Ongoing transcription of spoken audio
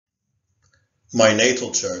My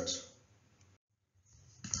natal chart.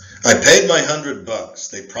 I paid my $100.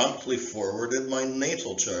 They promptly forwarded my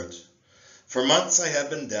natal chart. For months I had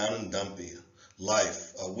been down and dumpy.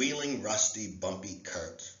 Life, a wheeling, rusty, bumpy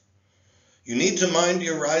cart. You need to mind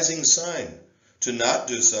your rising sign. To not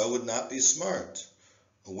do so would not be smart.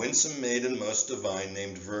 A winsome maiden most divine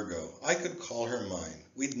named Virgo. I could call her mine.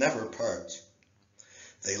 We'd never part.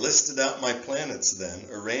 They listed out my planets then,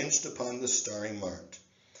 arranged upon the starry mart.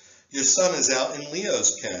 Your sun is out in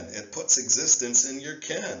Leo's ken. It puts existence in your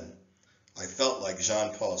ken. I felt like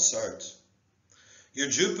Jean-Paul Sartre. Your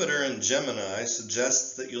Jupiter in Gemini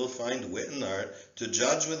suggests that you'll find wit and art to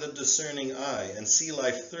judge with a discerning eye and see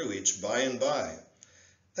life through each by and by.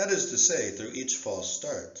 That is to say, through each false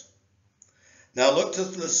start. Now look to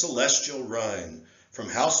the celestial Rhine. From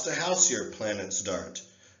house to house your planets dart.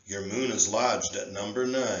 Your moon is lodged at number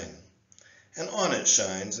 9. And on it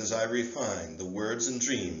shines, as I refine, the words and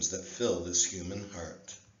dreams that fill this human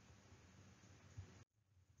heart.